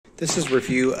This is a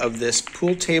review of this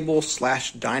pool table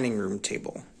slash dining room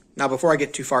table. Now, before I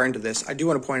get too far into this, I do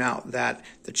want to point out that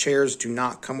the chairs do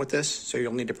not come with this, so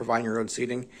you'll need to provide your own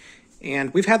seating.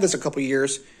 And we've had this a couple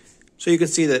years, so you can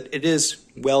see that it is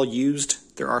well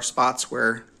used. There are spots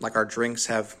where, like, our drinks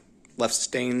have left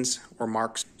stains or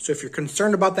marks. So if you're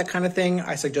concerned about that kind of thing,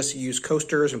 I suggest you use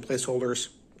coasters and placeholders,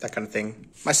 that kind of thing.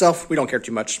 Myself, we don't care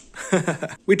too much.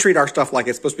 We treat our stuff like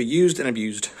it's supposed to be used and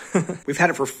abused. We've had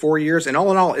it for 4 years, and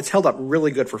all in all, it's held up really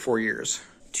good for 4 years.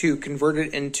 To convert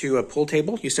it into a pool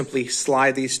table, you simply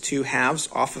slide these two halves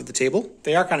off of the table.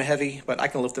 They are kind of heavy, but I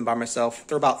can lift them by myself.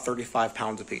 They're about 35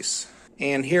 pounds a piece.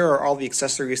 And here are all the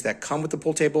accessories that come with the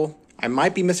pool table. I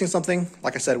might be missing something.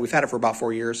 Like I said, we've had it for about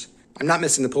 4 years. I'm not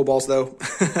missing the pool balls though.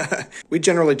 We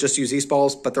generally just use these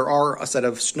balls, but there are a set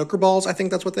of snooker balls, I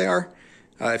think that's what they are,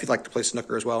 if you'd like to play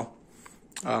snooker as well.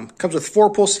 Comes with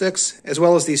 4 pool sticks, as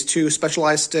well as these 2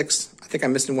 specialized sticks. I think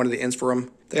I'm missing one of the ends for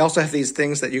them. They also have these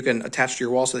things that you can attach to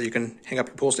your wall so that you can hang up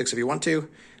your pool sticks if you want to.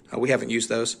 We haven't used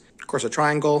those. Of course, a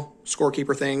triangle,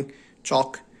 scorekeeper thing,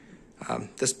 chalk,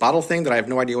 this bottle thing that I have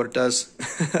no idea what it does,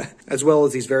 as well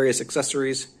as these various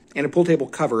accessories, and a pool table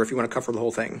cover if you want to cover the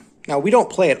whole thing. Now, we don't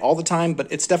play it all the time,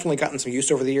 but it's definitely gotten some use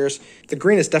over the years. The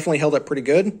green has definitely held up pretty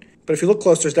good, but if you look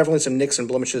close, there's definitely some nicks and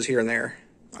blemishes here and there.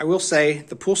 I will say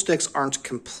the pool sticks aren't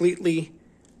completely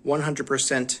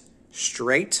 100%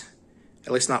 straight,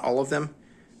 at least not all of them.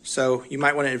 So you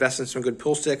might want to invest in some good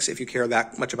pool sticks if you care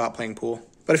that much about playing pool.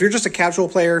 But if you're just a casual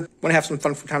player, want to have some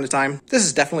fun from time to time, this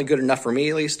is definitely good enough for me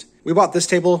at least. We bought this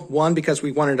table, 1, because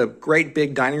we wanted a great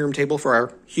big dining room table for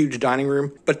our huge dining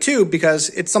room, but 2, because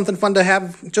it's something fun to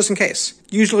have just in case.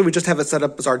 Usually we just have it set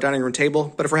up as our dining room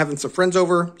table, but if we're having some friends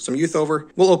over, some youth over,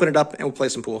 we'll open it up and we'll play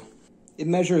some pool. It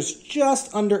measures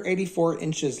just under 84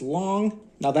 inches long.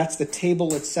 Now that's the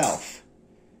table itself.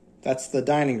 That's the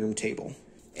dining room table.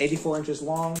 84 inches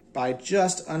long by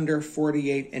just under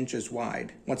 48 inches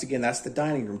wide. Once again, that's the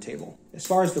dining room table. As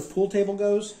far as the pool table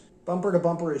goes, bumper to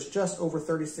bumper is just over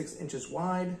 36 inches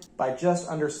wide by just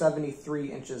under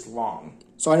 73 inches long.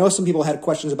 So I know some people had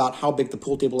questions about how big the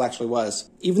pool table actually was.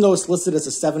 Even though it's listed as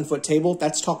a 7-foot table,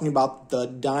 that's talking about the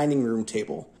dining room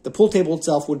table. The pool table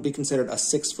itself would be considered a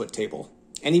 6-foot table.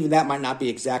 And even that might not be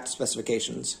exact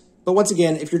specifications. But once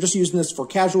again, if you're just using this for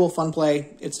casual fun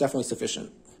play, it's definitely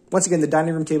sufficient. Once again, the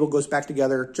dining room table goes back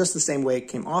together just the same way it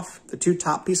came off. The 2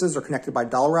 top pieces are connected by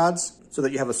dowel rods so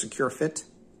that you have a secure fit.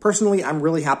 Personally, I'm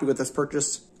really happy with this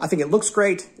purchase. I think it looks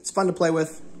great, it's fun to play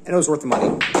with, and it was worth the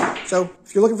money. So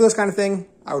if you're looking for this kind of thing,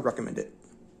 I would recommend it.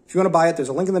 If you want to buy it, there's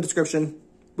a link in the description.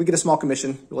 We get a small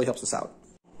commission, it really helps us out.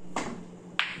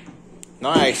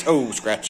 Nice. Oh, scratch.